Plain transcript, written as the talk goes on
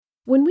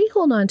When we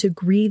hold on to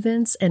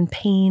grievance and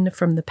pain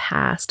from the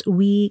past,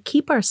 we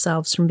keep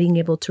ourselves from being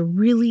able to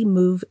really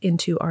move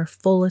into our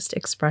fullest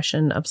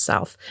expression of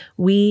self.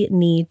 We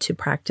need to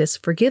practice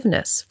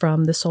forgiveness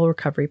from the soul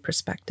recovery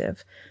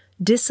perspective,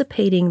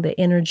 dissipating the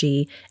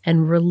energy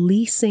and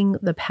releasing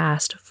the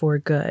past for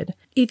good.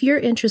 If you're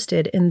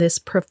interested in this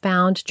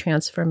profound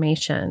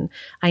transformation,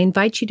 I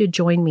invite you to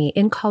join me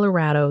in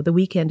Colorado the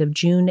weekend of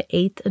June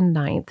 8th and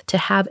 9th to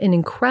have an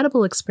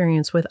incredible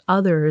experience with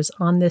others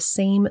on this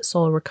same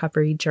soul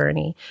recovery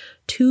journey.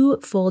 2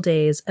 full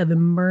days of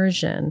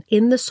immersion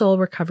in the soul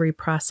recovery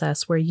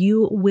process where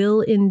you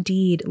will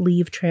indeed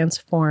leave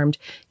transformed.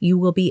 You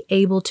will be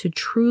able to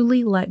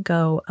truly let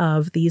go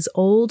of these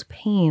old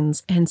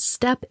pains and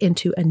step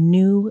into a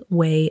new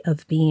way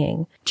of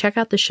being. Check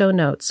out the show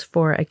notes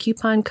for a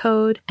coupon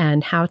code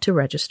and how to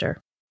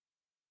register.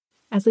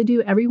 As I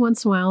do every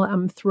once in a while,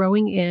 I'm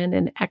throwing in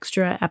an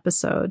extra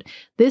episode.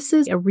 This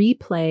is a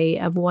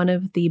replay of one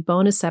of the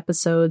bonus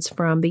episodes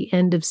from the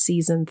end of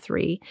season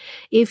 3.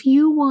 If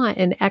you want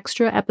an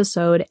extra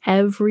episode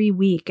every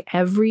week,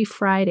 every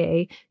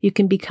Friday, you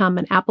can become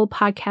an Apple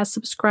Podcast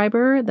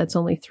subscriber. That's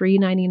only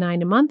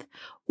 $3.99 a month.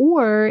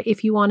 Or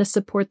if you want to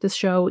support the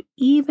show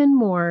even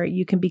more,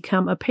 you can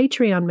become a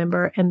Patreon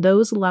member, and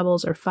those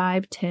levels are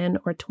 $5, $10,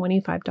 or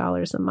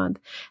 $25 a month.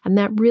 And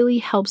that really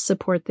helps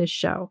support this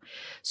show.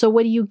 So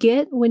what do you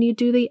get when you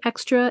do the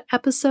extra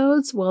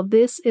episodes? Well,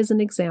 this is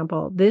an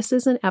example. This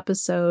is an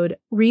episode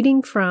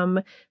reading from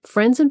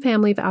Friends and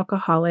Family of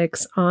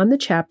Alcoholics on the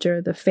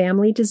chapter, The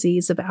Family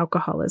Disease of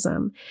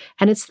Alcoholism.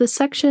 And it's the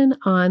section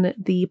on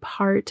the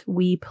part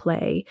we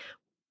play.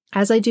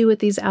 As I do with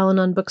these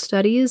Al-Anon book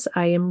studies,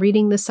 I am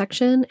reading this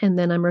section and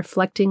then I'm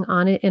reflecting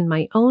on it in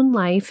my own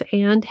life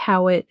and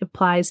how it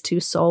applies to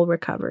soul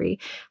recovery,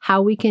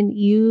 how we can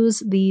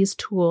use these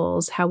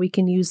tools, how we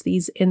can use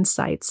these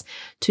insights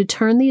to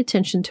turn the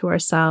attention to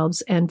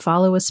ourselves and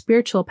follow a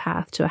spiritual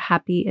path to a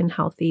happy and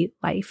healthy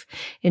life.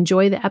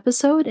 Enjoy the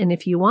episode, and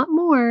if you want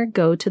more,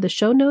 go to the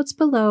show notes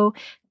below.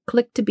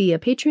 Click to be a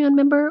Patreon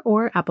member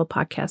or Apple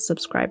Podcast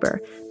subscriber.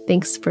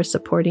 Thanks for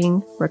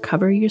supporting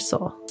Recover Your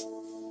Soul.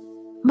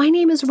 My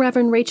name is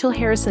Reverend Rachel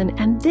Harrison,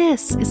 and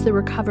this is the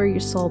Recover Your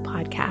Soul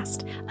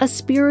podcast, a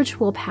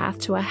spiritual path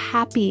to a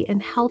happy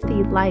and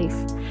healthy life.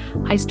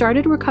 I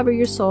started Recover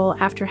Your Soul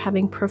after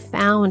having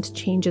profound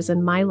changes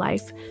in my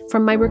life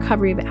from my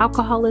recovery of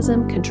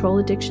alcoholism, control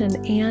addiction,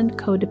 and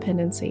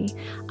codependency.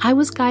 I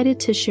was guided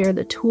to share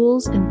the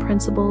tools and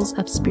principles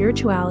of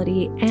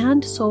spirituality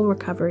and soul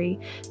recovery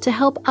to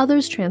help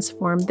others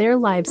transform their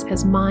lives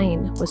as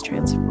mine was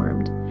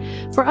transformed.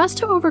 For us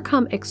to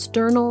overcome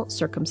external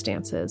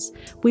circumstances,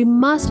 we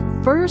must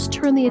first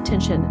turn the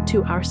attention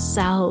to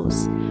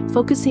ourselves,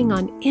 focusing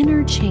on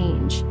inner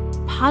change.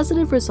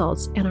 Positive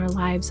results in our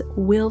lives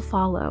will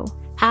follow.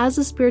 As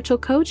a spiritual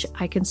coach,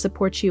 I can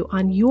support you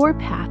on your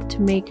path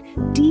to make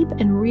deep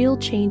and real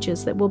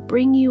changes that will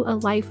bring you a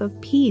life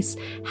of peace,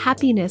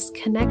 happiness,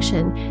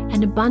 connection,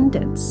 and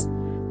abundance.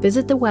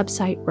 Visit the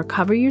website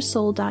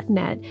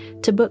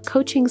recoveryoursoul.net to book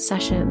coaching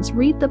sessions,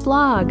 read the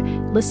blog,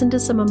 listen to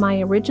some of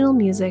my original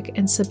music,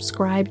 and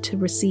subscribe to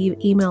receive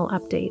email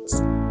updates.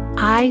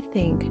 I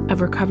think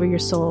of Recover Your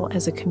Soul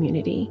as a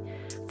community.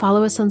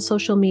 Follow us on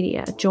social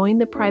media, join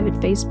the private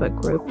Facebook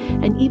group,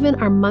 and even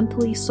our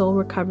monthly soul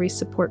recovery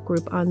support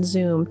group on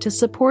Zoom to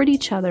support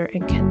each other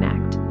and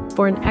connect.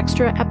 For an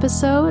extra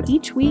episode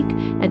each week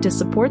and to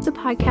support the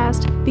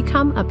podcast,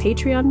 become a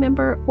Patreon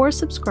member or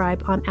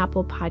subscribe on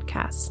Apple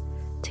Podcasts.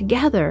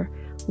 Together,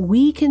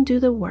 we can do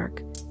the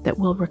work that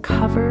will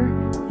recover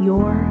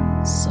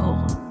your soul.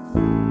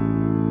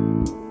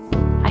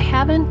 I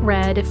haven't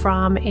read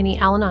from any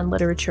Al-Anon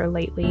literature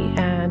lately,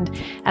 and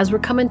as we're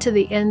coming to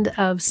the end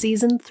of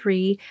season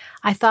 3,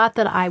 I thought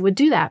that I would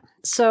do that.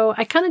 So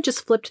I kind of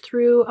just flipped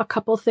through a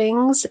couple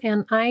things,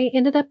 and I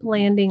ended up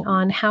landing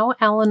on how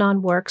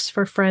Al-Anon works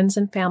for friends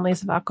and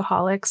families of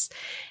alcoholics.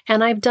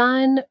 And I've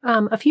done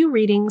a few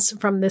readings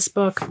from this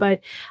book,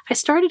 but I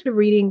started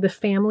reading The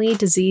Family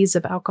Disease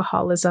of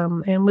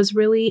Alcoholism and was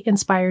really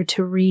inspired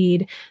to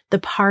read The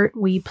Part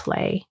We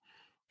Play.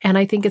 And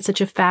I think it's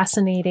such a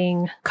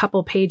fascinating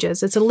couple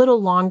pages. It's a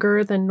little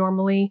longer than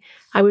normally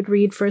I would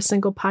read for a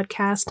single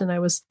podcast. And I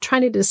was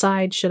trying to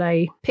decide, should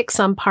I pick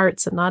some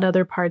parts and not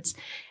other parts?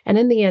 And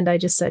in the end, I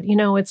just said,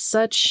 it's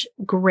such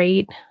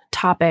great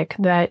topic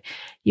that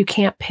you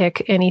can't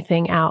pick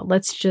anything out.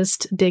 Let's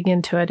just dig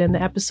into it. And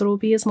the episode will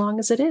be as long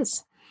as it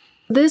is.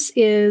 This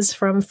is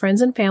from Friends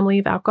and Family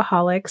of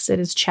Alcoholics. It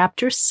is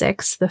chapter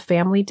 6, The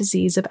Family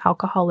Disease of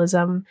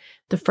Alcoholism,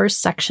 the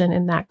first section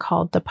in that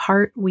called The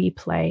Part We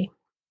Play.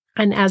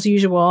 And as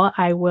usual,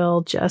 I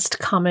will just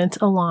comment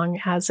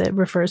along as it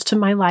refers to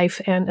my life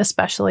and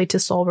especially to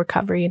soul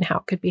recovery and how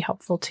it could be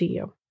helpful to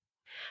you.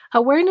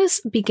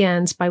 Awareness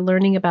begins by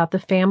learning about the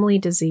family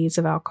disease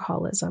of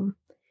alcoholism.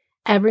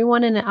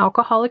 Everyone in an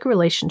alcoholic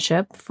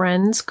relationship,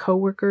 friends,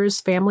 coworkers,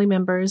 family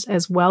members,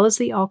 as well as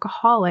the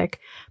alcoholic,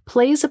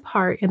 plays a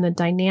part in the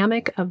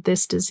dynamic of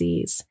this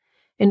disease.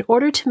 In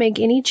order to make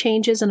any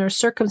changes in our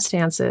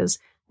circumstances,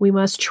 we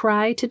must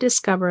try to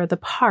discover the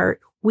part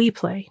we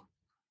play.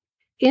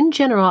 In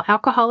general,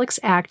 alcoholics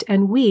act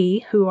and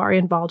we, who are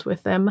involved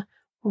with them,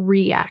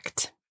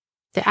 react.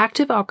 The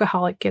active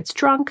alcoholic gets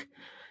drunk,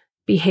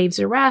 behaves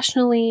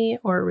irrationally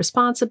or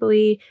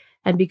irresponsibly,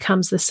 and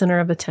becomes the center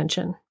of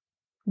attention.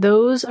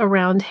 Those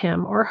around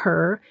him or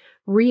her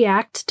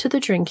react to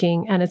the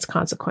drinking and its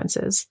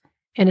consequences.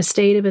 In a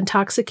state of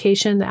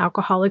intoxication, the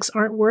alcoholics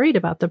aren't worried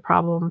about the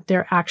problem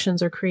their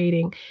actions are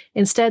creating.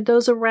 Instead,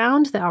 those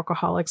around the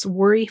alcoholics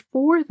worry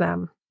for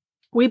them.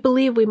 We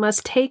believe we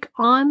must take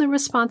on the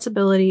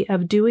responsibility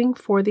of doing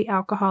for the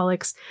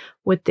alcoholics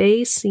what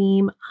they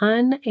seem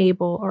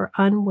unable or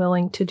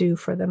unwilling to do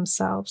for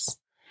themselves.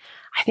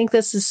 I think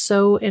this is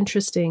so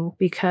interesting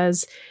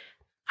because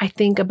I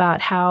think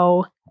about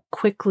how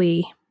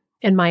quickly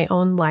in my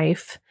own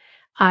life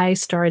I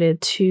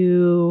started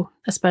to,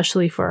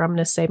 especially for, I'm going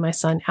to say my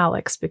son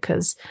Alex,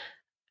 because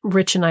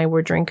Rich and I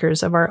were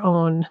drinkers of our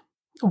own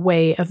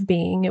way of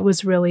being. It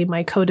was really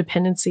my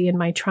codependency and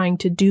my trying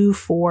to do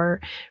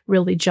for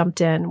really jumped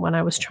in when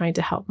I was trying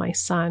to help my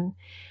son.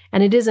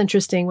 And it is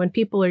interesting when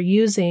people are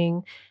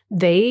using,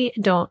 they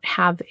don't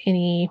have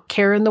any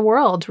care in the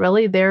world,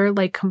 really. They're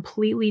like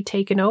completely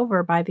taken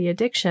over by the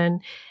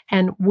addiction.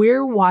 And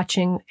we're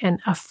watching and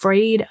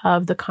afraid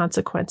of the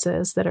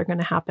consequences that are going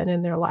to happen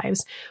in their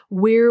lives.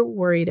 We're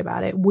worried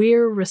about it.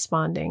 We're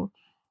responding.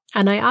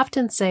 And I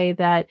often say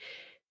that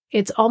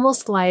it's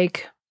almost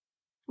like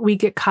we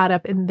get caught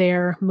up in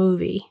their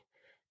movie,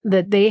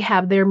 that they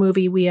have their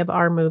movie, we have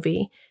our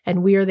movie,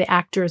 and we are the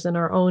actors in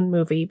our own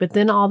movie. But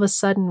then all of a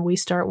sudden we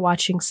start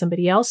watching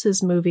somebody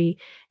else's movie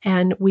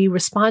and we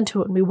respond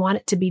to it and we want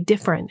it to be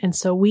different. And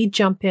so we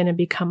jump in and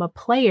become a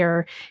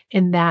player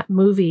in that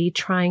movie,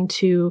 trying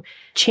to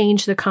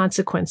change the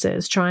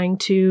consequences, trying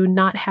to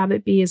not have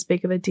it be as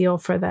big of a deal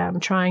for them,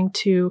 trying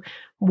to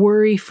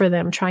worry for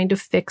them, trying to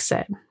fix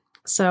it.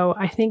 So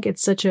I think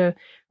it's such a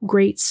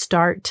great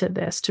start to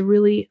this, to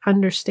really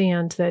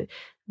understand that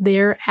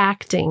they're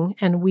acting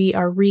and we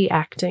are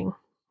reacting.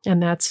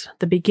 And that's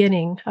the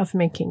beginning of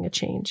making a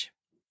change.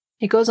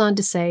 It goes on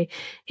to say,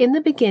 in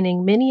the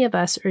beginning, many of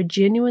us are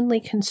genuinely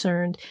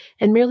concerned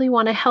and merely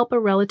want to help a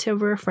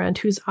relative or a friend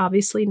who's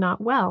obviously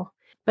not well.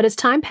 But as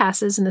time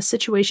passes and the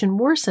situation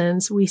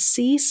worsens, we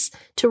cease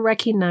to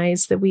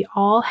recognize that we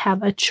all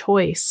have a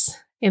choice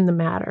in the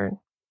matter.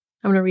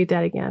 I'm going to read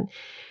that again.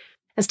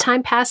 As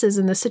time passes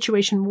and the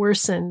situation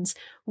worsens,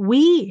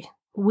 we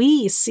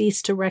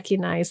cease to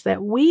recognize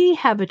that we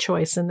have a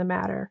choice in the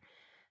matter,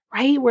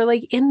 right? We're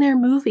like in their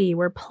movie.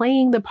 We're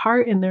playing the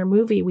part in their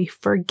movie. We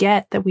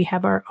forget that we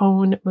have our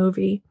own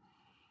movie.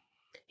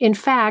 In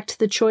fact,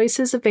 the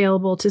choices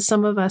available to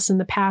some of us in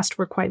the past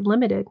were quite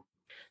limited.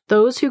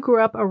 Those who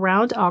grew up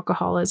around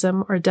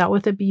alcoholism or dealt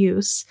with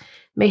abuse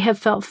may have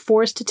felt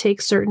forced to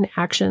take certain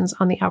actions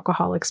on the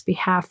alcoholic's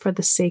behalf for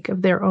the sake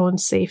of their own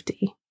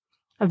safety.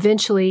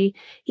 Eventually,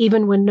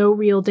 even when no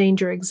real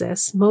danger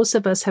exists, most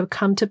of us have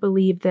come to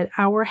believe that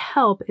our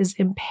help is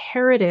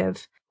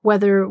imperative,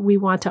 whether we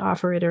want to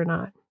offer it or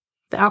not.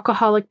 The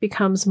alcoholic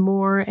becomes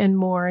more and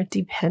more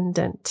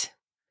dependent,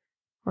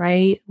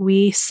 right?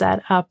 We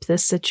set up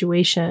this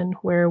situation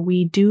where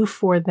we do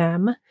for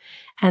them,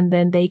 and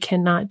then they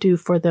cannot do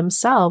for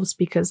themselves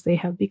because they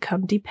have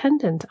become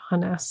dependent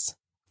on us.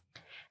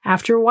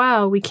 After a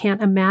while, we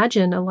can't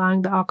imagine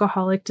allowing the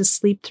alcoholic to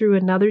sleep through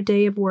another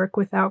day of work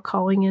without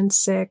calling in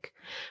sick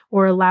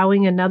or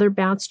allowing another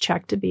bounce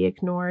check to be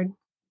ignored.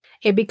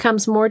 It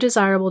becomes more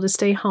desirable to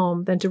stay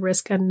home than to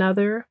risk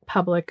another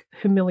public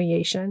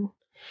humiliation.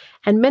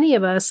 And many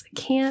of us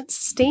can't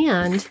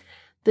stand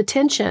the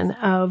tension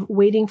of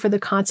waiting for the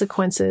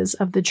consequences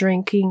of the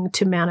drinking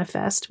to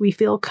manifest. We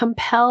feel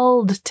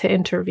compelled to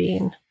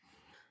intervene.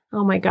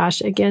 Oh my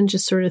gosh, again,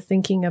 just sort of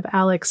thinking of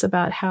Alex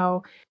about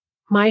how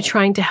my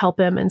trying to help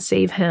him and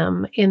save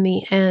him in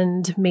the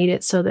end made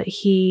it so that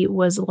he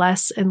was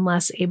less and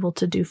less able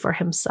to do for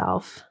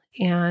himself.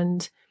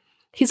 And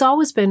he's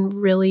always been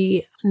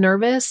really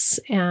nervous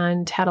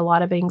and had a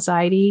lot of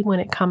anxiety when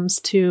it comes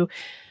to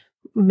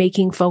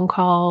making phone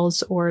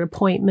calls or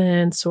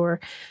appointments, or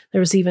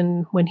there was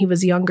even when he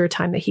was younger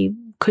time that he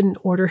couldn't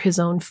order his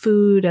own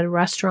food at a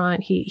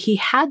restaurant. He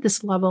had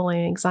this level of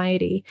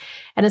anxiety.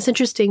 And it's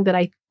interesting that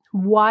I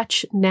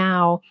watch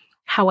now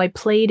how I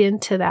played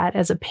into that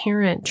as a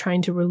parent,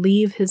 trying to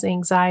relieve his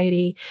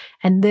anxiety.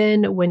 And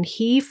then when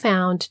he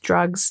found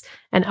drugs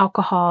and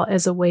alcohol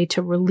as a way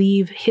to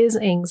relieve his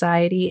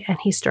anxiety and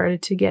he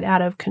started to get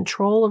out of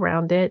control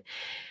around it,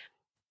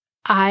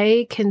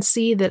 I can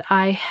see that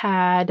I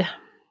had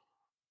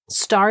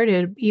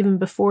started, even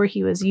before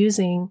he was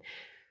using,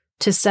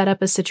 to set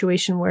up a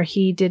situation where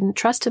he didn't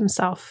trust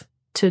himself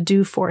to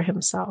do for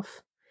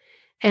himself.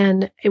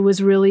 And it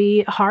was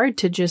really hard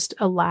to just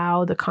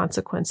allow the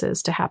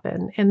consequences to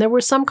happen. And there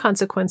were some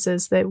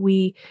consequences that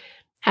we,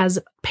 as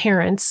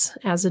parents,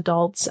 as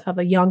adults of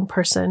a young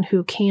person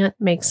who can't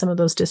make some of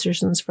those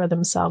decisions for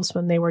themselves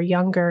when they were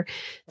younger,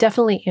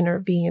 definitely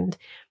intervened.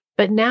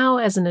 But now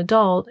as an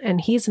adult, and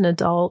he's an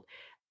adult,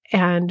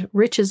 and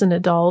Rich is an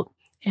adult,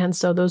 and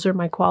so those are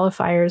my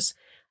qualifiers,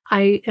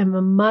 I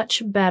am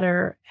much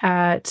better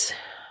at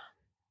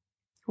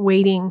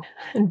waiting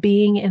and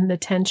being in the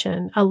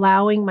tension,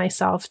 allowing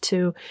myself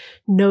to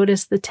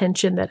notice the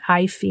tension that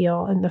I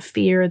feel and the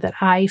fear that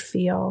I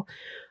feel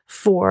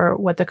for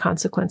what the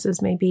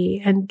consequences may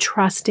be, and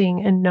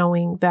trusting and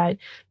knowing that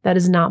that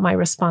is not my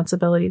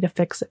responsibility to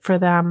fix it for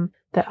them,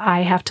 that I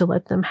have to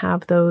let them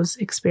have those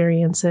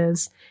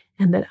experiences,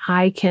 and that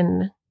I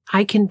can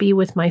be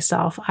with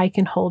myself. I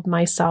can hold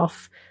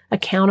myself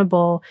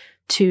accountable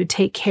to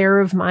take care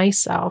of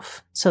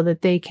myself so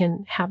that they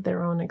can have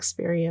their own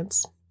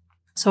experience.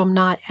 So I'm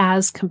not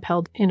as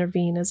compelled to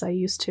intervene as I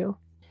used to.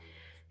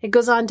 It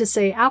goes on to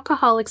say,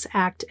 alcoholics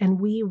act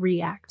and we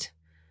react.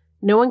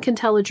 No one can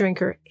tell a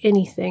drinker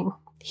anything.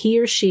 He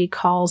or she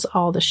calls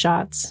all the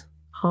shots.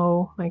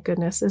 Oh my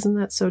goodness, isn't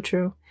that so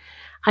true?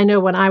 I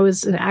know when I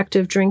was an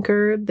active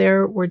drinker,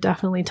 there were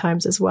definitely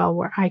times as well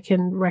where I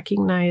can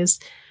recognize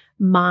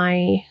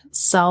my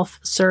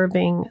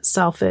self-serving,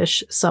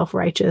 selfish,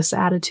 self-righteous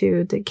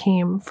attitude that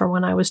came from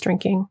when I was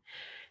drinking.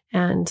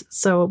 And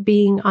so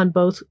being on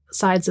both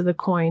sides of the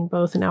coin,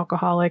 both an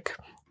alcoholic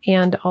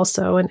and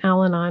also an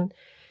Al-Anon,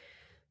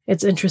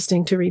 it's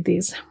interesting to read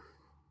these.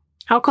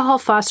 Alcohol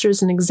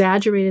fosters an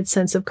exaggerated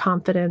sense of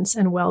confidence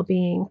and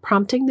well-being,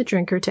 prompting the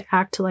drinker to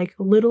act like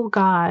little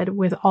God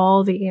with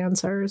all the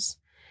answers.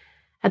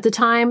 At the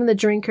time, the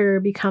drinker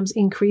becomes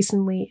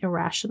increasingly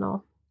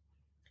irrational.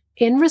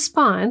 In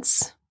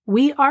response,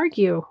 we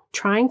argue,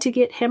 trying to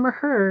get him or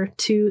her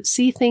to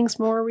see things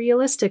more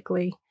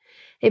realistically.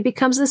 It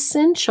becomes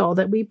essential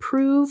that we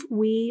prove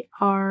we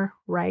are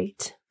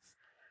right.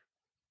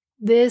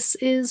 This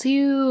is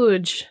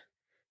huge.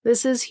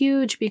 This is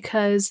huge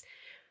because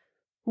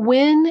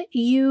when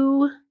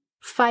you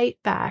fight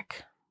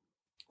back,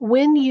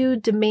 when you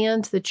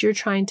demand that you're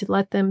trying to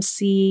let them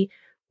see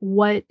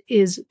what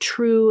is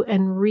true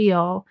and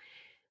real,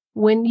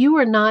 when you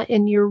are not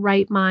in your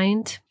right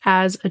mind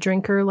as a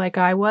drinker like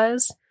I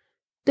was,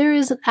 there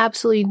is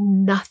absolutely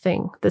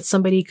nothing that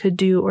somebody could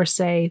do or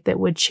say that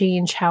would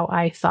change how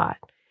I thought.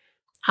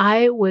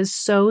 I was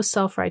so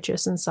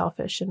self-righteous and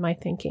selfish in my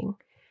thinking.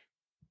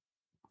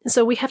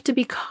 So we have to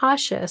be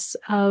cautious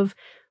of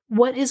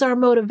what is our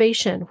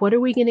motivation? What are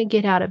we going to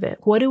get out of it?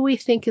 What do we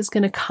think is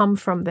going to come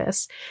from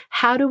this?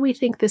 How do we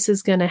think this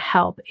is going to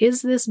help?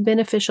 Is this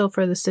beneficial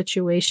for the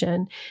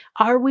situation?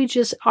 Are we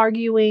just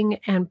arguing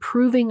and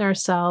proving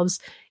ourselves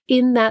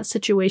in that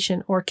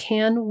situation? Or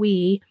can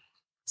we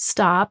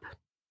stop,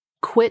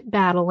 quit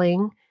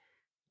battling,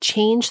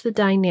 change the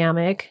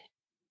dynamic,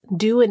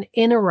 do an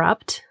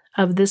interrupt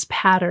of this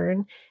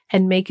pattern,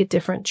 and make a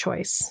different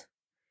choice?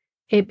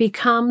 It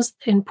becomes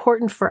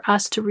important for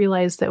us to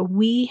realize that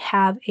we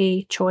have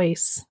a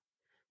choice.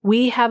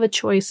 We have a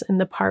choice in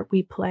the part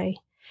we play.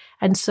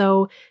 And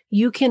so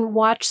you can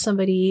watch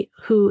somebody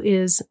who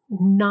is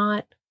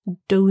not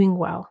doing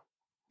well.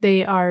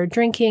 They are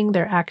drinking,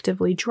 they're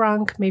actively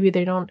drunk. Maybe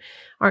they aren't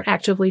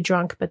actively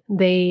drunk, but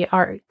they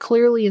are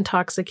clearly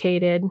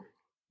intoxicated.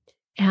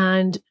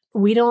 And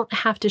we don't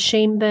have to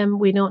shame them.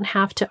 We don't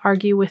have to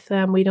argue with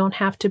them. We don't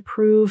have to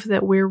prove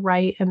that we're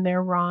right and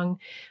they're wrong.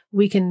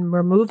 We can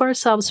remove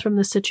ourselves from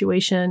the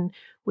situation.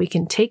 We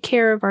can take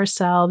care of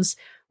ourselves.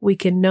 We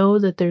can know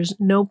that there's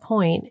no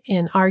point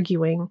in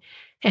arguing.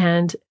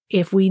 And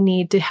if we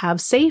need to have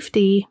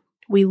safety,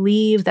 we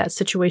leave that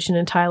situation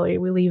entirely.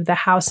 We leave the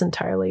house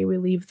entirely. We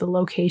leave the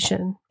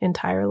location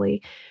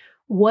entirely.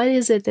 What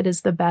is it that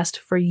is the best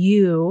for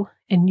you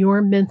and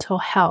your mental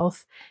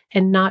health,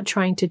 and not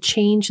trying to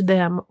change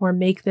them or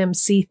make them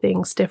see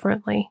things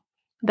differently?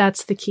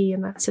 That's the key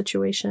in that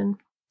situation.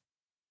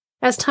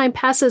 As time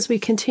passes, we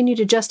continue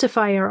to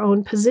justify our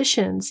own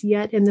positions,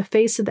 yet in the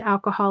face of the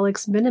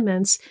alcoholic's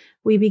vehemence,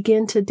 we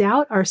begin to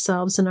doubt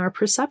ourselves and our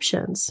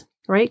perceptions,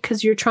 right?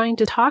 Because you're trying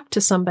to talk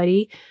to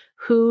somebody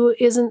who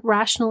isn't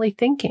rationally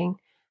thinking.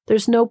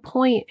 There's no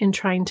point in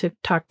trying to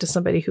talk to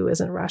somebody who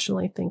isn't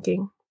rationally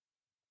thinking.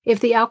 If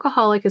the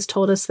alcoholic has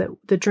told us that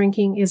the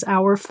drinking is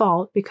our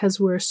fault because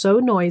we're so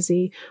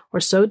noisy or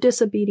so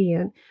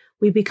disobedient,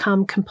 we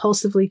become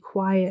compulsively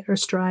quiet or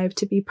strive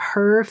to be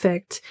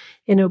perfect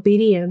in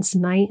obedience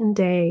night and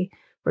day,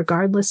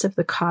 regardless of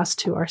the cost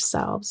to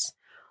ourselves.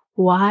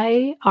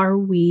 Why are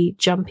we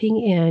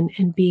jumping in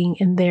and being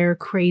in their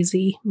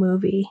crazy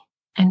movie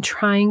and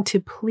trying to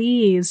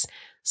please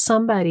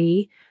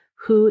somebody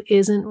who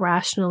isn't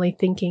rationally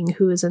thinking,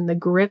 who is in the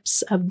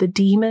grips of the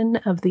demon,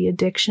 of the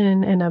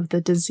addiction, and of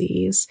the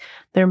disease?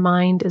 Their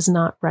mind is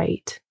not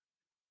right.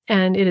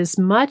 And it is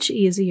much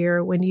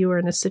easier when you are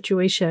in a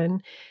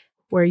situation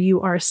where you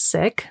are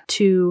sick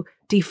to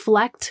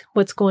deflect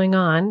what's going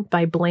on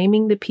by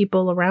blaming the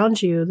people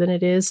around you than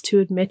it is to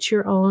admit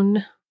your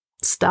own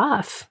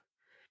stuff.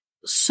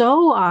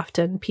 So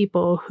often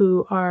people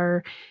who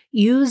are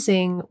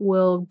using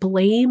will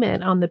blame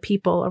it on the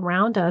people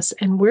around us,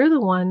 and we're the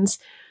ones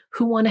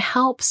who want to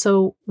help.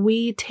 So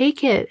we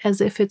take it as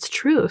if it's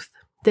truth,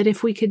 that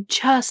if we could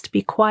just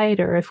be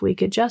quieter, if we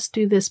could just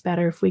do this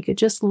better, if we could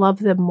just love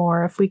them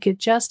more, if we could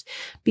just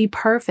be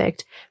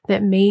perfect,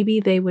 that maybe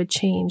they would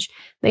change.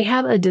 They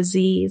have a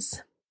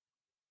disease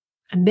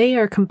and they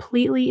are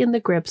completely in the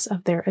grips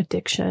of their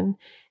addiction.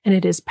 and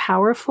it is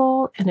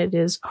powerful, and it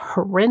is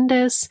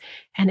horrendous,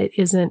 and it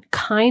isn't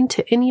kind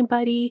to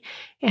anybody,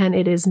 and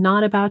it is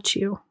not about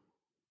you.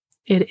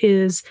 It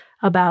is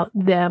about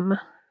them,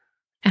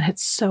 and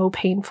it's so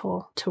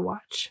painful to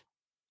watch.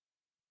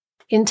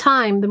 In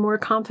time, the more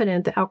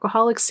confident the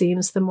alcoholic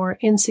seems, the more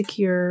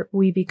insecure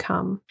we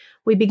become.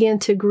 We begin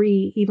to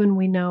agree even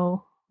we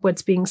know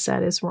what's being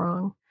said is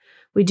wrong.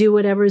 We do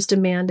whatever is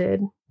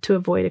demanded to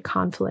avoid a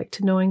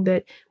conflict, knowing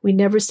that we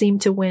never seem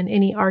to win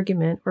any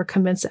argument or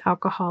convince the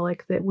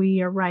alcoholic that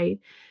we are right.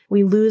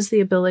 We lose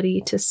the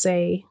ability to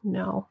say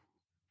no.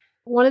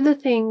 One of the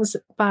things,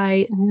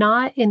 by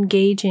not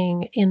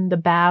engaging in the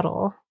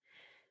battle,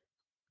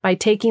 by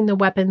taking the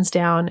weapons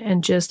down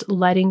and just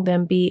letting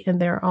them be in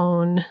their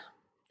own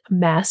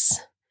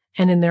mess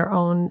and in their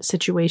own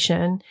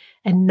situation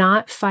and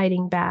not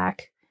fighting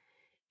back,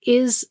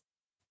 is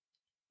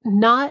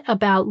not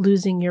about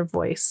losing your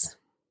voice.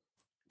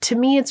 To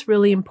me, it's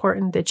really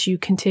important that you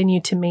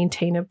continue to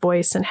maintain a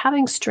voice, and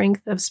having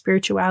strength of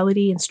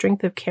spirituality and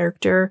strength of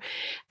character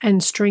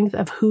and strength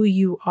of who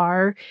you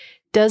are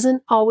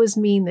doesn't always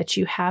mean that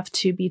you have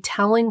to be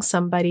telling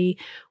somebody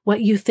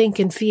what you think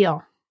and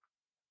feel.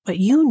 But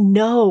you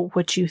know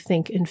what you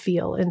think and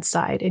feel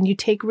inside, and you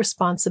take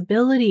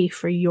responsibility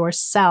for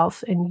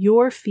yourself and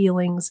your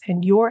feelings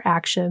and your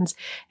actions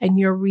and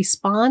your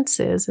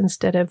responses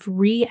instead of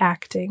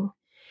reacting.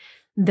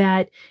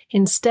 That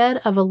instead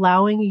of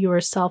allowing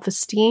your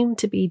self-esteem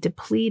to be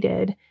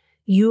depleted,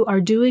 you are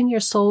doing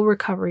your soul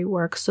recovery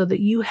work so that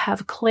you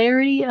have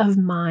clarity of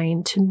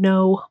mind to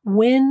know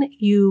when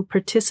you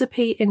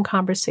participate in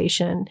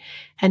conversation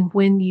and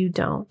when you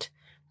don't.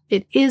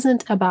 It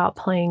isn't about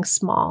playing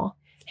small.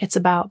 It's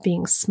about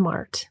being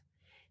smart.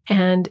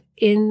 And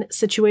in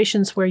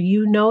situations where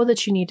you know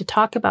that you need to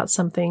talk about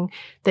something,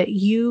 that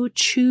you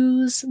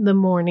choose the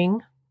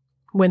morning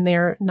when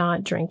they're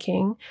not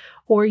drinking,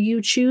 or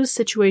you choose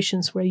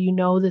situations where you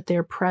know that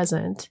they're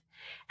present.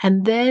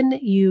 And then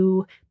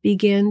you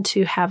begin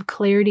to have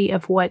clarity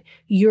of what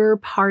your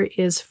part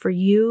is for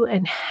you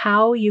and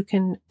how you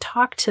can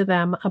talk to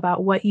them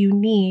about what you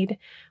need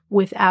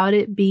without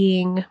it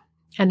being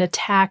an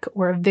attack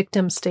or a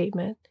victim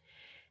statement.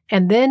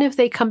 And then if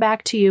they come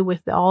back to you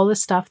with all the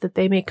stuff that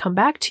they may come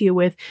back to you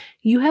with,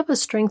 you have a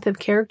strength of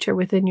character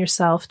within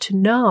yourself to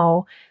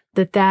know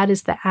that that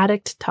is the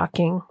addict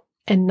talking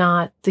and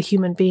not the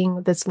human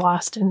being that's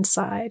lost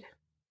inside.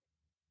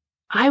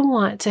 I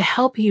want to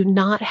help you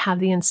not have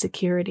the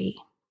insecurity.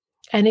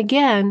 And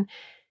again,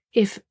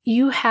 if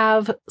you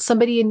have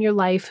somebody in your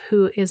life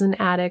who is an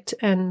addict,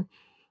 and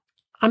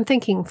I'm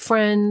thinking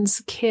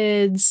friends,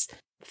 kids,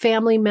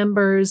 family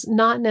members,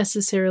 not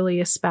necessarily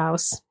a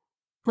spouse,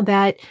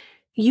 that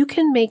you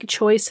can make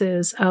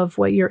choices of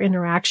what your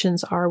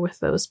interactions are with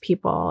those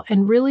people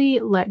and really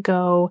let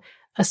go,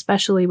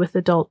 especially with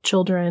adult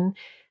children,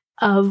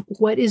 of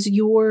what is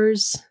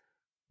yours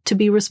to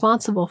be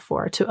responsible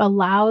for, to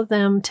allow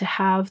them to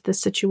have the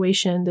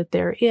situation that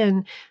they're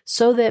in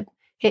so that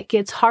it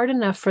gets hard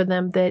enough for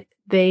them that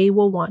they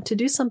will want to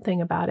do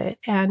something about it.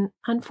 And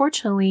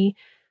unfortunately,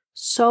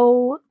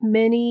 so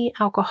many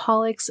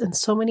alcoholics and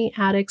so many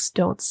addicts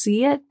don't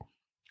see it.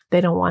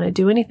 They don't want to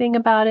do anything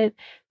about it.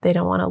 They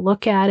don't want to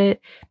look at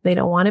it. They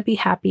don't want to be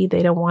happy.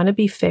 They don't want to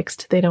be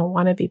fixed. They don't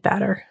want to be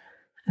better.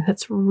 And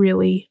that's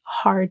really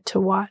hard to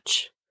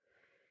watch.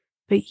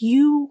 But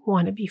you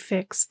want to be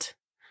fixed.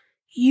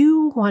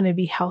 You want to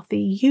be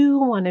healthy. You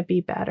want to be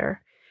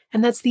better.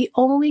 And that's the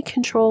only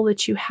control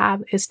that you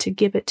have, is to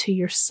give it to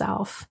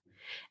yourself.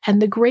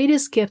 And the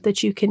greatest gift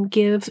that you can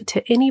give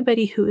to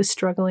anybody who is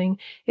struggling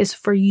is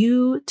for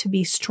you to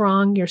be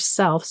strong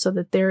yourself, so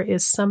that there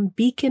is some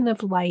beacon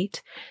of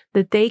light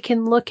that they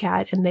can look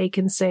at and they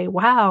can say,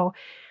 wow,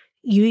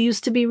 you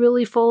used to be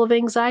really full of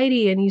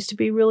anxiety and used to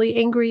be really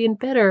angry and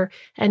bitter,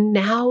 and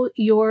now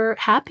you're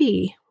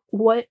happy.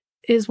 What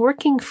is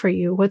working for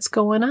you? What's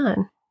going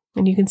on?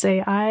 And you can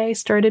say, I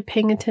started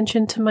paying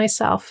attention to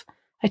myself.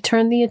 I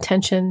turned the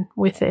attention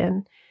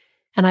within,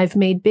 and I've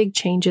made big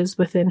changes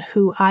within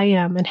who I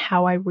am and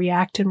how I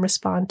react and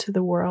respond to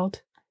the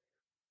world.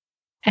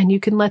 And you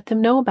can let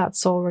them know about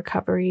soul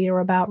recovery or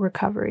about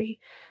recovery.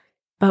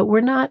 But we're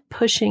not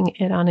pushing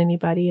it on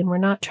anybody, and we're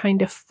not trying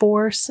to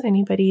force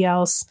anybody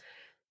else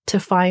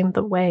to find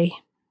the way.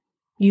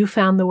 You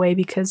found the way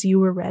because you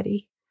were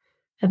ready,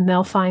 and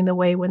they'll find the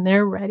way when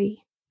they're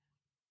ready.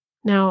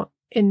 Now,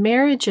 in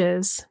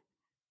marriages,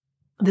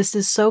 this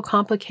is so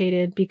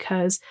complicated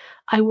because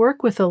I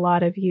work with a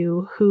lot of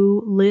you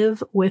who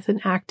live with an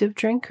active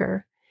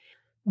drinker.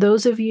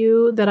 Those of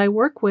you that I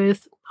work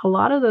with, a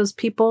lot of those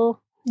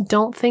people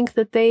don't think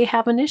that they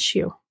have an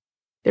issue.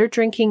 Their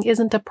drinking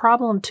isn't a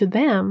problem to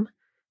them.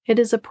 It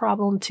is a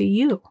problem to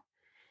you.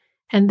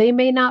 And they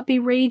may not be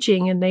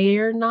raging, and they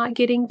are not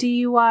getting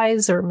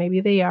DUIs, or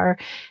maybe they are,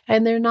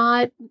 and they're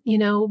not,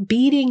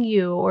 beating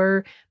you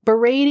or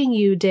berating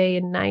you day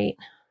and night.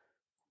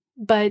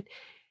 But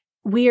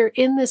we are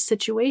in this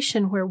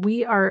situation where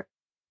we are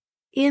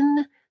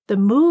in the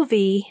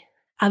movie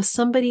of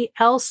somebody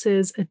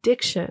else's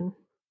addiction.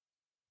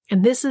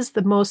 And this is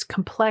the most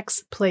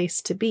complex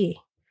place to be.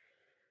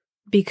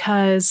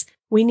 because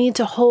we need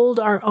to hold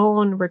our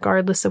own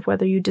regardless of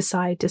whether you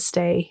decide to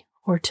stay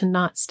or to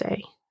not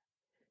stay.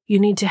 You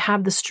need to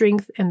have the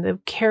strength and the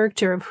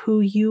character of who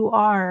you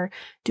are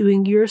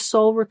doing your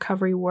soul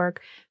recovery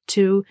work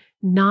to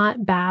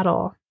not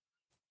battle,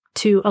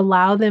 to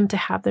allow them to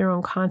have their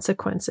own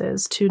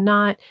consequences, to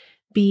not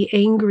be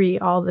angry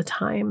all the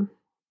time.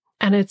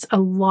 And it's a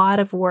lot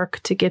of work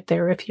to get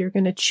there if you're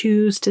going to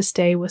choose to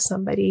stay with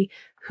somebody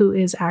who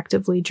is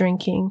actively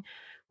drinking,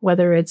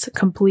 whether it's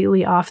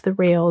completely off the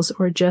rails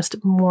or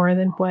just more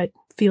than what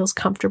feels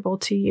comfortable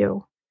to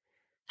you.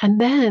 And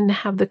then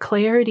have the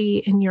clarity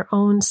in your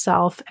own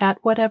self at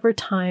whatever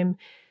time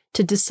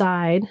to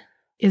decide,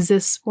 is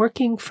this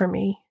working for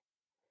me?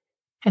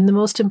 And the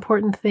most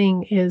important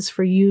thing is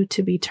for you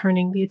to be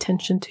turning the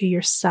attention to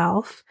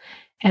yourself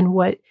and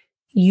what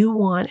you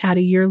want out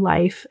of your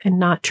life and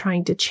not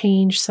trying to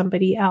change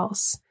somebody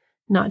else,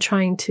 not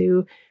trying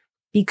to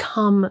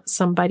become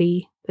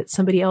somebody that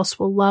somebody else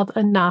will love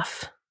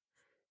enough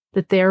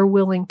that they're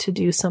willing to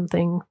do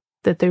something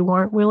that they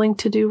weren't willing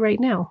to do right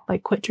now,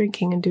 like quit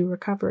drinking and do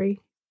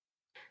recovery.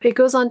 It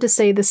goes on to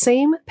say the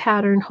same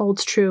pattern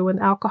holds true when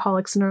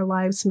alcoholics in our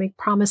lives make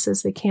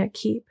promises they can't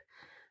keep.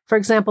 For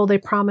example, they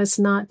promise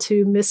not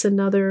to miss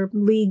another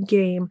league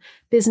game,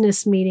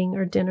 business meeting,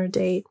 or dinner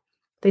date.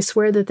 They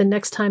swear that the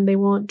next time they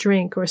won't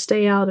drink or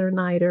stay out all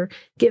night or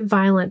get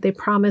violent. They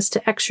promise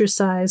to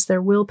exercise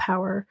their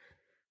willpower.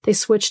 They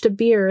switch to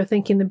beer,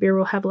 thinking the beer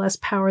will have less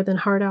power than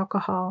hard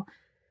alcohol.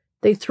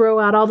 They throw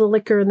out all the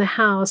liquor in the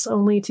house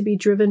only to be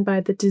driven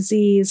by the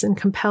disease and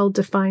compelled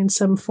to find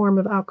some form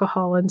of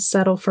alcohol and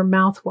settle for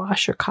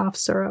mouthwash or cough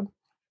syrup.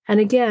 And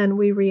again,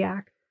 we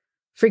react.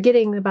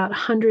 Forgetting about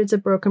hundreds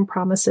of broken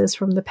promises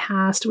from the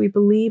past, we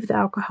believe the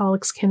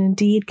alcoholics can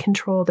indeed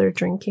control their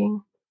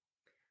drinking.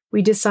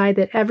 We decide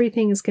that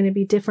everything is going to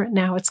be different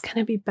now. It's going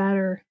to be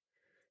better.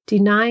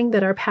 Denying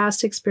that our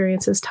past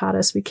experiences taught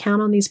us, we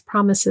count on these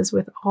promises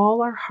with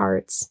all our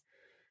hearts.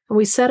 And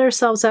we set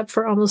ourselves up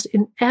for almost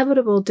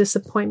inevitable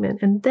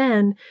disappointment. And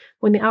then,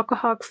 when the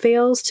alcoholic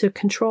fails to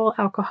control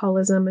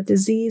alcoholism, a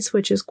disease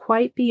which is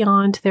quite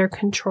beyond their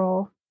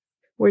control,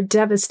 we're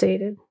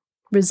devastated,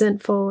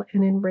 resentful,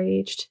 and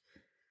enraged.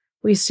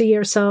 We see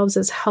ourselves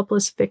as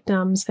helpless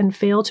victims and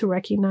fail to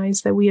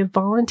recognize that we have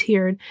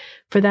volunteered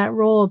for that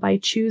role by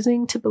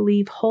choosing to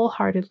believe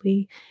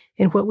wholeheartedly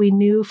in what we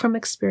knew from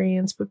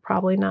experience would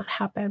probably not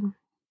happen.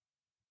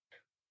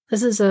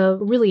 This is a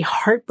really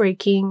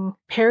heartbreaking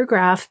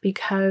paragraph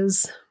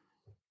because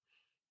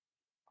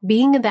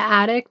being the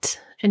addict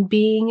and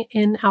being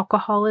in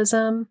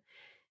alcoholism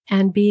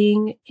and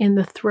being in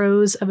the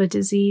throes of a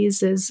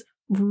disease is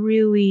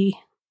really,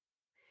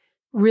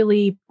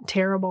 really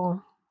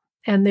terrible.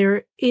 And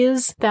there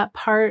is that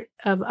part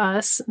of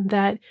us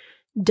that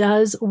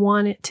does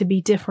want it to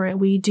be different.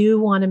 We do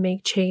want to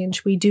make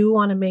change. We do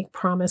want to make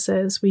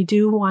promises. We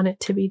do want it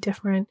to be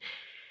different.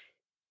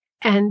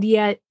 And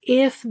yet,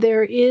 if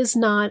there is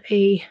not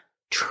a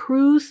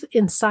truth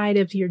inside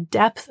of your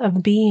depth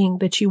of being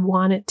that you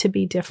want it to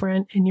be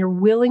different, and you're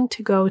willing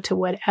to go to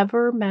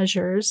whatever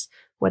measures,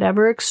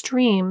 whatever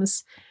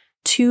extremes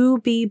to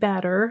be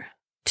better,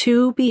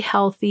 to be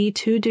healthy,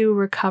 to do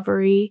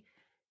recovery,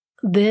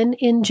 then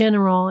in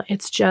general,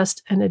 it's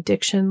just an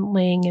addiction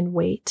laying in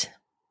wait.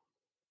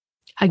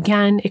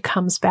 Again, it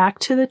comes back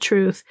to the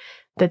truth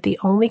that the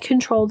only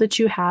control that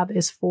you have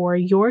is for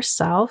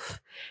yourself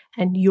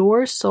and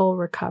your soul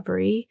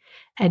recovery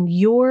and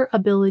your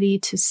ability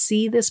to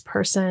see this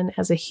person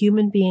as a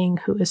human being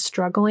who is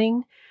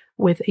struggling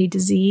with a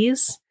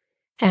disease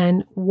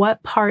and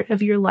what part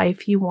of your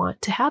life you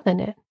want to have in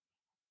it.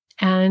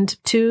 And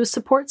to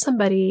support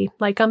somebody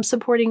like I'm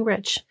supporting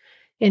Rich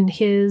in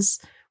his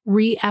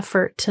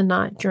re-effort to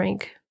not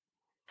drink.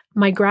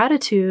 My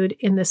gratitude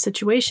in this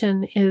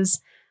situation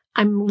is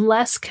I'm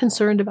less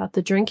concerned about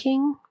the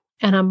drinking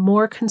and I'm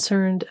more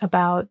concerned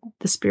about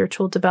the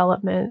spiritual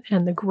development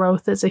and the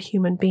growth as a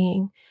human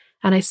being.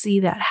 And I see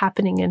that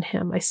happening in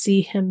him. I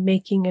see him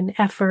making an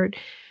effort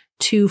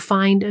to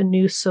find a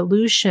new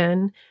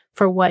solution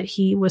for what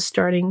he was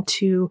starting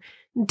to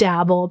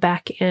dabble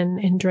back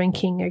in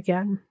drinking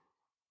again.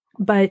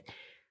 But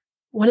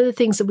one of the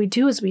things that we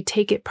do is we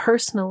take it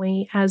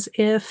personally as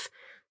if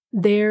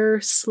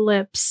their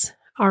slips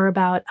are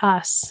about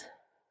us.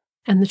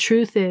 And the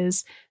truth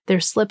is, their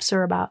slips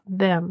are about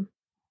them.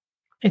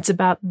 It's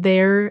about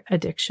their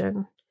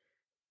addiction,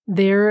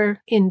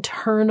 their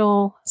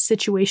internal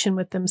situation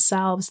with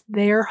themselves,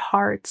 their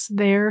hearts,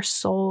 their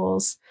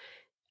souls.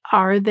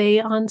 Are they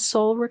on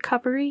soul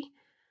recovery?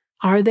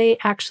 Are they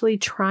actually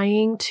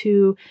trying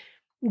to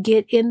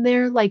get in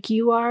there like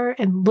you are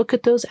and look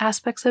at those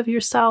aspects of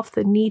yourself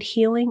that need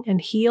healing and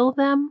heal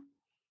them?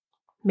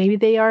 Maybe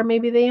they are,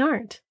 maybe they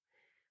aren't.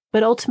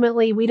 But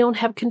ultimately, we don't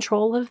have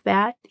control of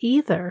that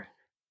either.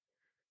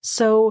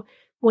 So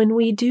when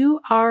we do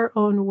our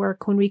own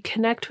work, when we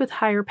connect with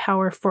higher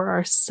power for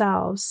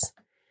ourselves,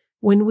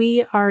 when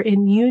we are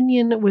in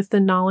union with the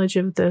knowledge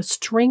of the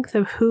strength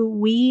of who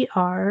we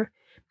are,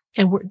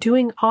 and we're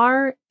doing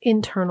our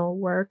internal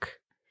work,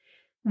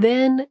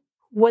 then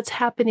what's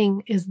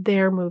happening is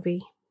their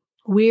movie.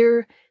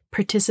 We're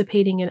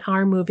participating in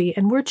our movie,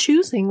 and we're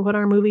choosing what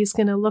our movie is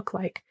going to look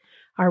like.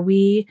 Are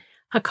we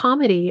a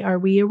comedy? Are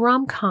we a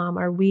rom-com?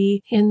 Are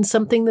we in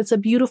something that's a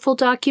beautiful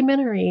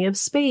documentary of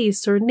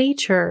space or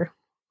nature?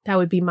 That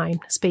would be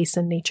mine, space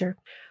and nature.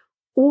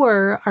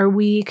 Or are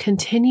we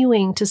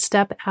continuing to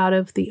step out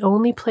of the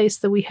only place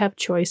that we have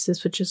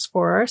choices, which is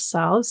for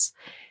ourselves,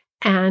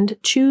 and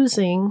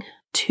choosing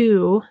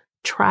to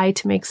try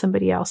to make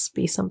somebody else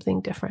be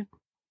something different?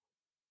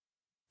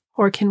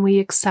 Or can we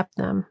accept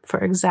them for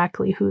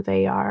exactly who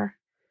they are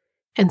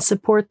and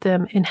support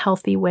them in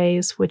healthy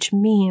ways, which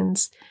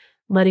means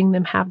letting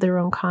them have their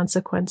own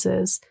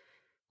consequences,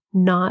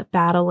 not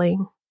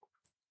battling,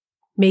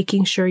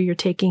 making sure you're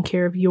taking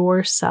care of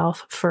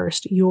yourself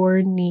first,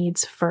 your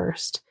needs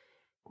first,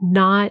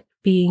 not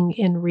being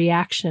in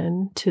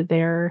reaction to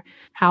their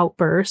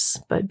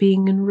outbursts, but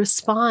being in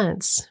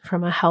response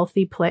from a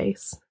healthy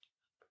place.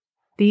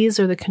 These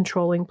are the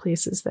controlling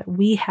places that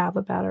we have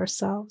about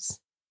ourselves.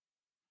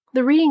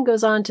 The reading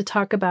goes on to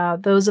talk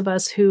about those of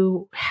us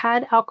who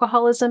had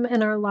alcoholism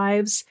in our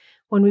lives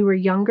when we were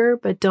younger,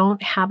 but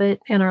don't have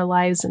it in our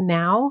lives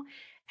now.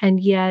 And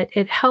yet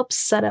it helps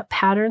set up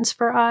patterns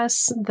for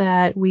us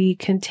that we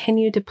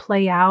continue to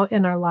play out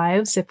in our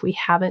lives if we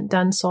haven't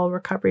done soul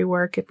recovery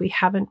work, if we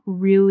haven't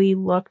really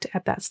looked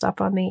at that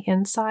stuff on the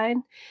inside.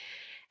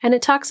 And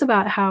it talks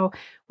about how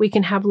we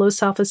can have low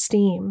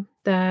self-esteem,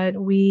 that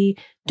we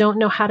don't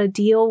know how to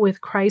deal with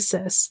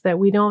crisis, that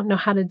we don't know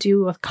how to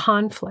deal with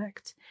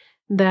conflict,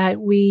 that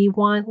we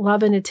want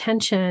love and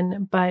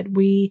attention, but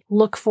we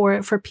look for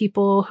it for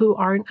people who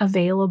aren't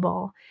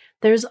available.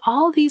 There's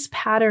all these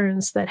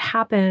patterns that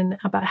happen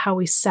about how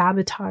we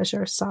sabotage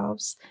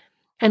ourselves.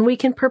 And we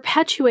can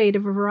perpetuate a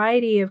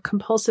variety of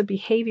compulsive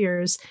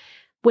behaviors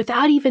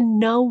without even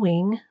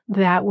knowing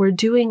that we're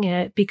doing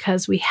it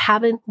because we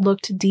haven't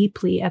looked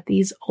deeply at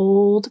these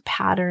old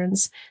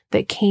patterns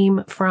that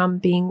came from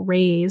being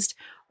raised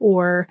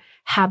or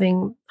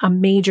having a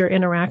major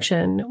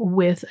interaction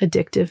with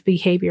addictive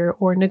behavior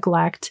or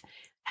neglect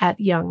at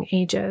young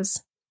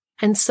ages.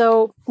 And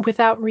so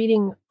without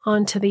reading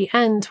on to the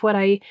end, what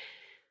I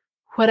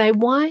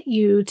want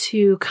you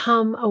to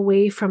come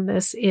away from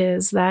this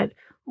is that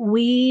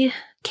we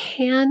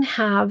can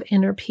have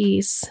inner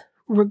peace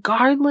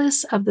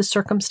regardless of the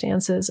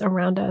circumstances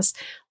around us.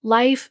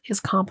 Life is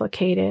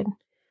complicated.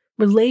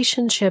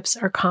 Relationships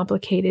are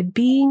complicated.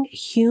 Being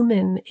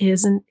human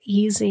isn't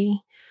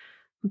easy.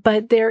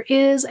 But there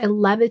is a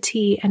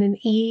levity and an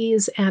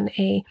ease and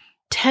a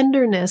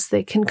tenderness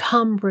that can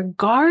come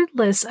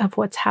regardless of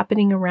what's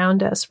happening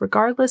around us,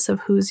 regardless of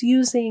who's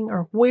using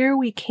or where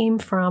we came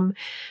from,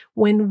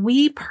 when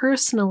we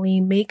personally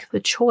make the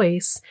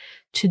choice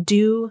to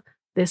do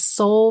this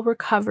soul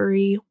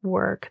recovery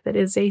work that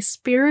is a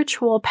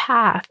spiritual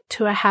path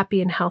to a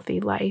happy and healthy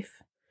life.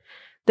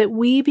 That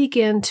we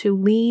begin to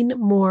lean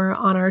more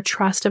on our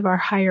trust of our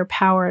higher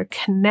power,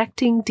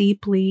 connecting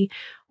deeply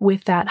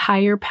with that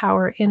higher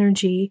power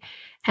energy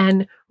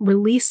and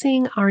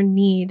releasing our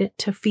need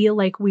to feel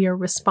like we are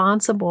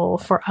responsible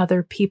for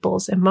other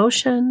people's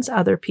emotions,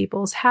 other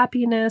people's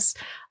happiness,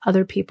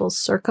 other people's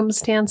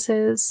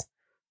circumstances.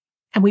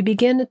 And we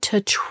begin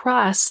to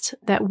trust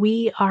that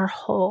we are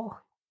whole.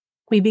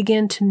 We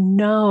begin to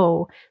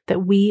know that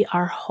we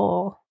are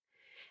whole.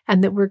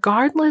 And that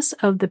regardless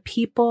of the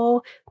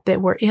people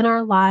that were in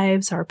our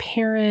lives, our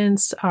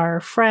parents, our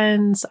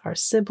friends, our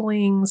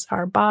siblings,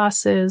 our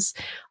bosses,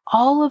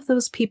 all of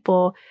those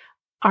people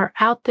are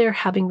out there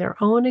having their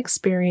own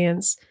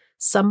experience,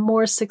 some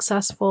more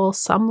successful,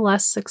 some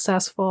less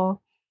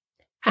successful,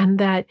 and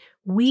that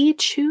we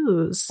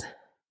choose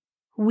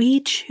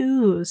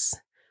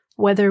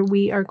whether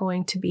we are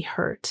going to be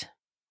hurt.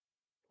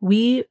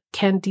 We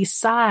can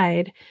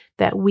decide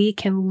that we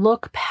can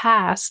look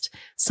past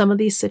some of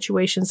these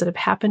situations that have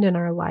happened in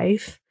our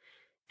life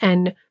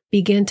and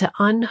begin to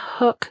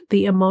unhook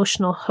the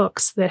emotional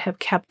hooks that have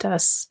kept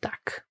us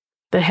stuck,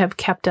 that have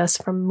kept us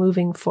from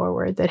moving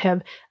forward, that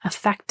have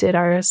affected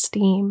our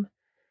esteem,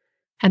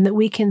 and that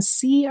we can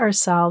see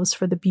ourselves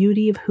for the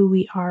beauty of who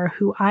we are,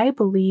 who I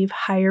believe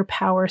higher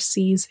power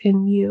sees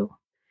in you.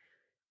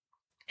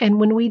 And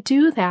when we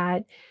do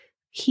that,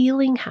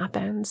 healing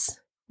happens.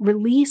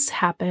 Release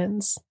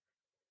happens.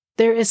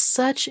 There is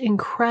such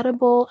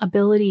incredible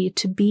ability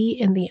to be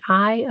in the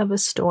eye of a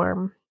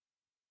storm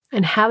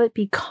and have it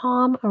be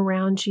calm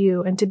around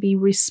you and to be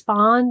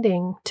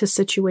responding to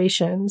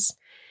situations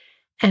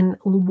and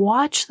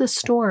watch the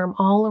storm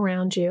all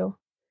around you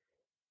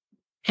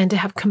and to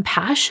have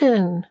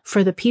compassion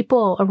for the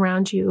people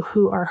around you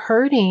who are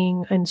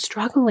hurting and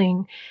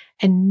struggling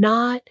and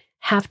not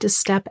have to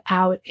step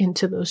out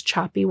into those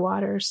choppy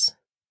waters.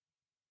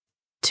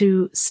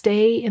 To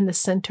stay in the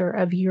center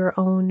of your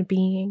own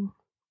being.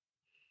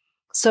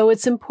 So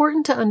it's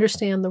important to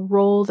understand the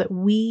role that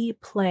we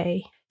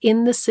play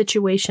in the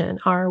situation.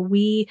 Are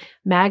we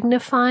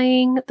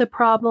magnifying the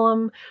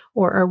problem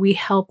or are we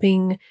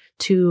helping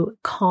to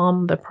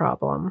calm the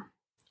problem?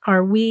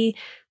 Are we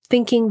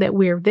thinking that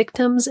we're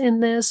victims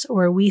in this,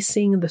 or are we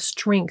seeing the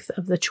strength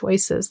of the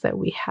choices that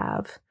we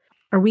have?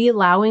 Are we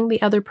allowing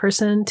the other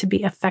person to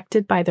be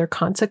affected by their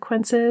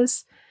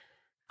consequences?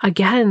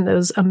 Again,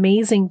 those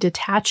amazing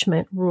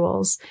detachment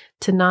rules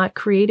to not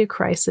create a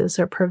crisis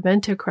or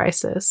prevent a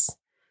crisis.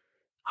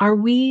 Are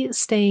we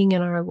staying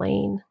in our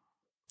lane?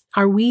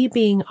 Are we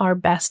being our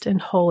best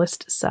and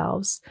wholest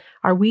selves?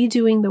 Are we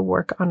doing the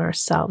work on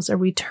ourselves? Are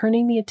we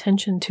turning the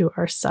attention to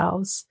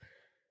ourselves?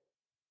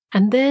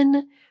 And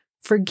then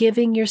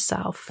forgiving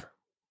yourself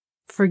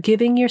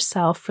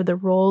for the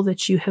role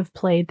that you have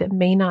played that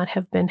may not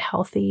have been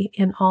healthy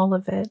in all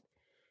of it,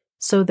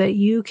 so that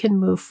you can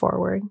move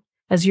forward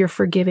as you're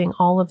forgiving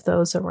all of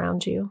those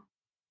around you.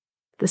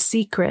 The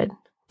secret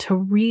to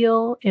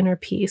real inner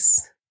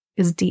peace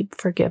is deep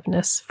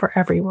forgiveness for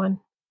everyone.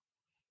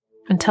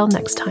 Until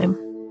next time,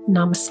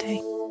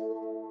 namaste.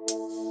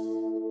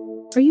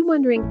 Are you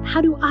wondering, how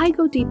do I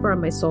go deeper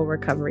on my soul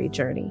recovery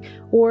journey?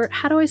 Or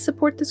how do I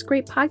support this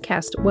great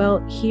podcast?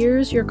 Well,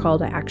 here's your call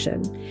to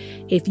action.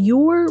 If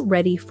you're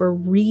ready for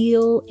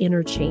real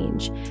inner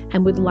change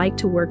and would like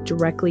to work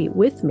directly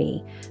with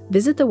me,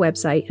 visit the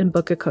website and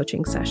book a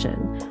coaching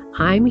session.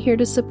 I'm here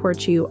to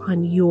support you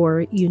on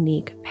your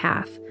unique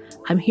path.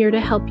 I'm here to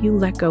help you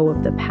let go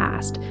of the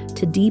past,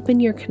 to deepen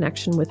your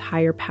connection with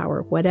higher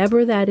power,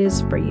 whatever that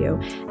is for you,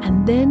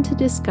 and then to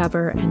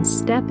discover and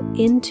step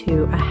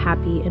into a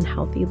happy and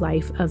healthy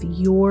life of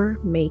your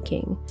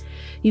making.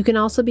 You can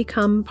also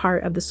become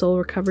part of the Soul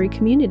Recovery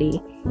community.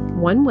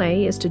 One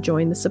way is to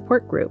join the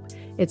support group.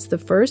 It's the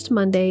first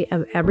Monday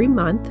of every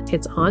month.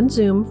 It's on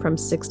Zoom from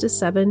 6 to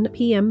 7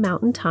 p.m.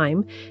 Mountain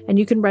Time, and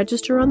you can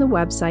register on the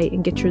website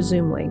and get your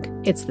Zoom link.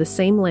 It's the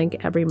same link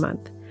every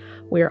month.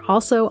 We are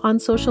also on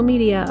social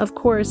media. Of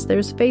course,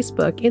 there's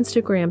Facebook,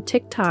 Instagram,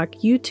 TikTok,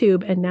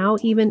 YouTube, and now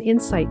even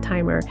Insight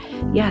Timer.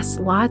 Yes,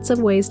 lots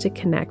of ways to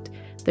connect.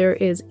 There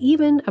is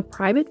even a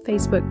private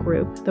Facebook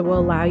group that will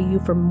allow you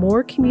for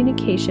more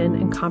communication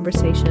and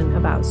conversation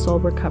about soul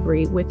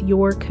recovery with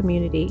your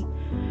community.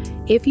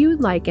 If you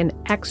would like an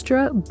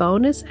extra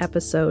bonus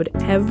episode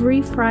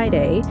every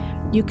Friday,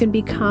 you can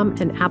become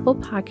an Apple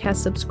Podcast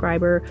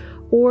subscriber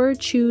or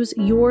choose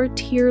your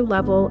tier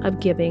level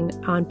of giving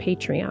on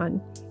Patreon.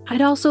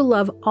 I'd also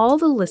love all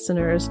the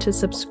listeners to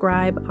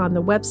subscribe on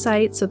the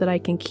website so that I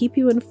can keep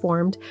you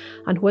informed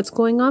on what's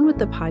going on with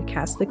the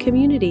podcast, the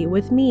community,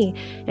 with me,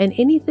 and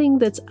anything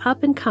that's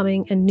up and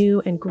coming and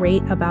new and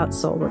great about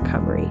soul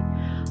recovery.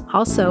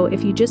 Also,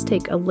 if you just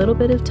take a little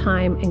bit of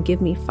time and give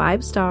me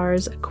 5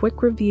 stars, a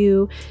quick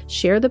review,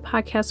 share the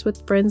podcast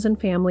with friends and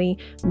family,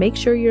 make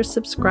sure you're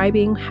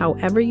subscribing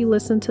however you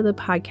listen to the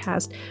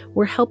podcast,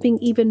 we're helping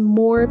even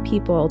more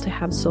people to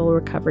have soul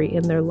recovery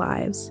in their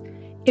lives.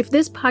 If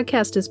this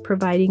podcast is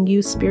providing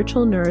you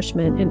spiritual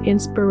nourishment and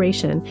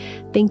inspiration,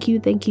 thank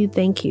you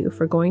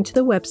for going to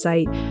the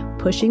website,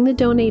 pushing the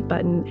donate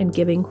button, and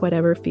giving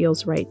whatever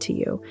feels right to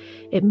you.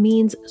 It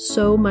means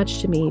so much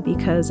to me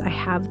because I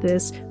have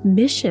this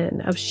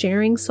mission of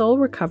sharing soul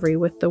recovery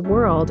with the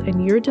world,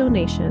 and your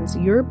donations,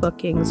 your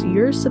bookings,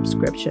 your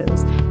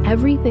subscriptions,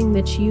 everything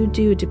that you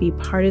do to be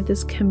part of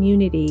this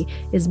community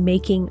is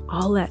making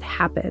all that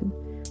happen.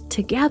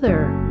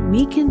 Together,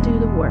 we can do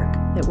the work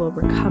that will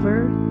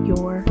recover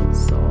your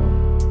soul.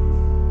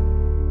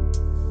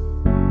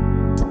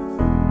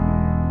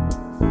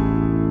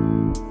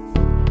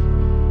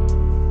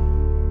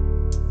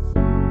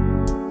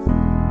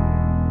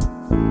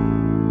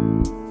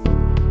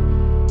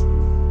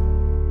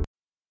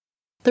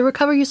 The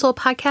Recover Your Soul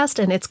podcast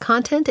and its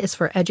content is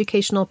for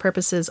educational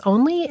purposes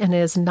only and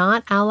is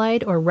not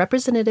allied or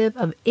representative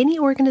of any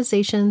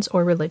organizations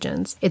or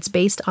religions. It's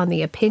based on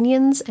the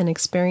opinions and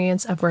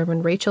experience of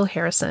Reverend Rachel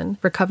Harrison.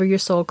 Recover Your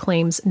Soul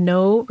claims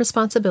no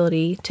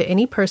responsibility to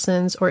any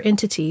persons or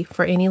entity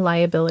for any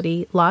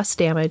liability, loss,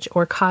 damage,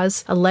 or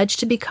cause alleged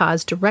to be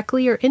caused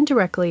directly or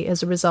indirectly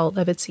as a result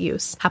of its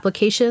use.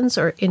 Applications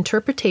or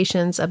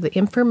interpretations of the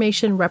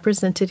information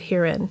represented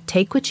herein.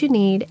 Take what you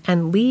need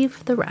and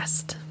leave the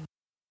rest.